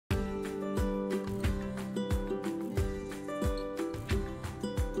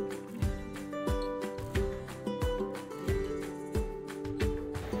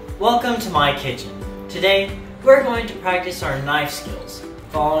Welcome to my kitchen. Today, we're going to practice our knife skills,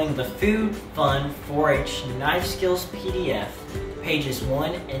 following the Food Fun 4-H Knife Skills PDF, pages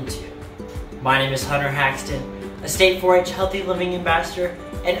 1 and 2. My name is Hunter Haxton, a State 4-H Healthy Living Ambassador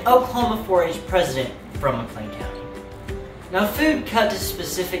and Oklahoma 4-H President from McLean County. Now, food cut to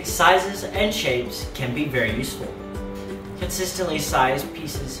specific sizes and shapes can be very useful. Consistently sized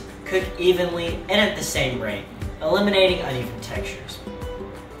pieces cook evenly and at the same rate, eliminating uneven textures.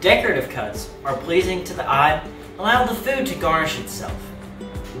 Decorative cuts are pleasing to the eye, allow the food to garnish itself.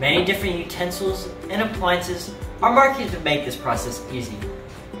 Many different utensils and appliances are marketed to make this process easy.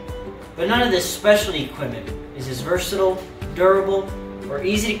 But none of this specialty equipment is as versatile, durable, or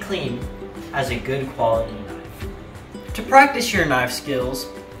easy to clean as a good quality knife. To practice your knife skills,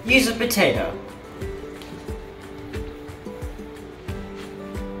 use a potato.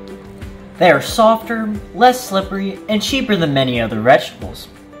 They are softer, less slippery, and cheaper than many other vegetables.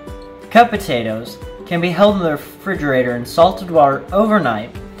 Cut potatoes can be held in the refrigerator in salted water overnight,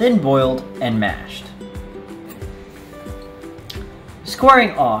 then boiled and mashed.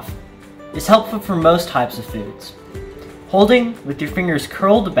 Squaring off is helpful for most types of foods. Holding with your fingers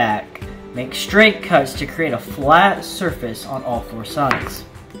curled back, make straight cuts to create a flat surface on all four sides.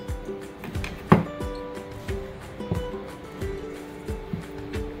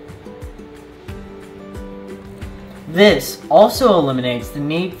 This also eliminates the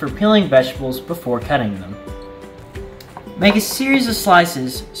need for peeling vegetables before cutting them. Make a series of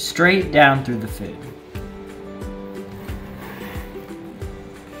slices straight down through the food.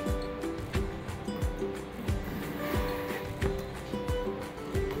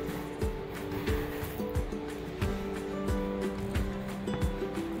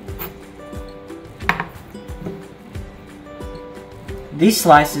 These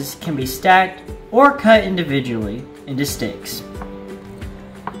slices can be stacked or cut individually into sticks.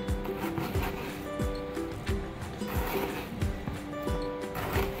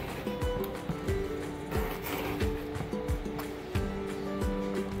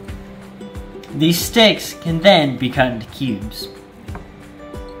 These sticks can then be cut into cubes.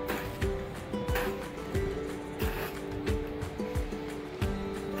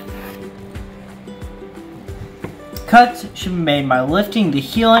 Cuts should be made by lifting the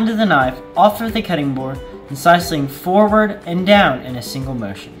heel end of the knife off of the cutting board and slicing forward and down in a single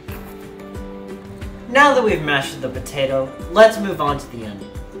motion. Now that we've mashed the potato, let's move on to the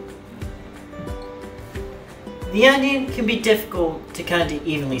onion. The onion can be difficult to cut into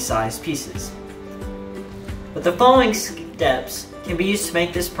evenly sized pieces, but the following steps can be used to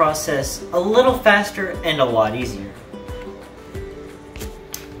make this process a little faster and a lot easier.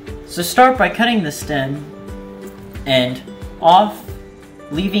 So start by cutting the stem end off,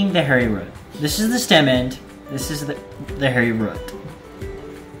 leaving the hairy root. This is the stem end, this is the hairy root.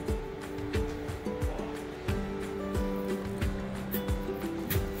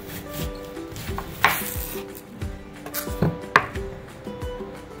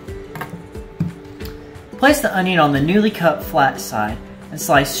 Place the onion on the newly cut flat side and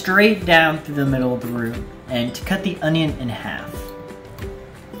slice straight down through the middle of the root and to cut the onion in half.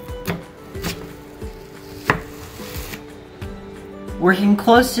 Working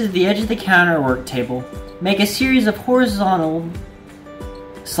close to the edge of the counter or work table, make a series of horizontal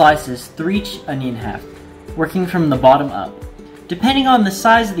slices through each onion half, working from the bottom up. Depending on the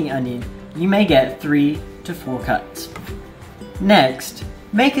size of the onion, you may get 3 to 4 cuts. Next,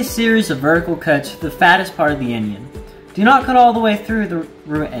 make a series of vertical cuts to the fattest part of the onion. Do not cut all the way through the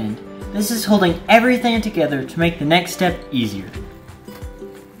root end. This is holding everything together to make the next step easier.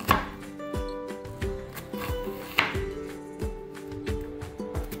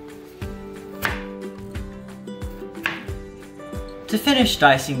 To finish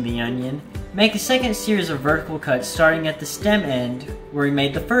dicing the onion, make a second series of vertical cuts starting at the stem end where we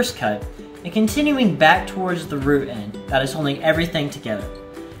made the first cut and continuing back towards the root end that is holding everything together.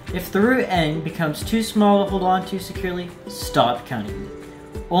 If the root end becomes too small to hold on to securely, stop cutting.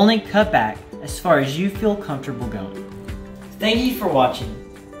 Only cut back as far as you feel comfortable going. Thank you for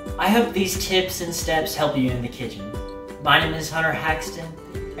watching. I hope these tips and steps help you in the kitchen. My name is Hunter Haxton,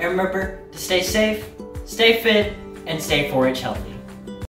 and remember to stay safe, stay fit, and stay 4-H healthy.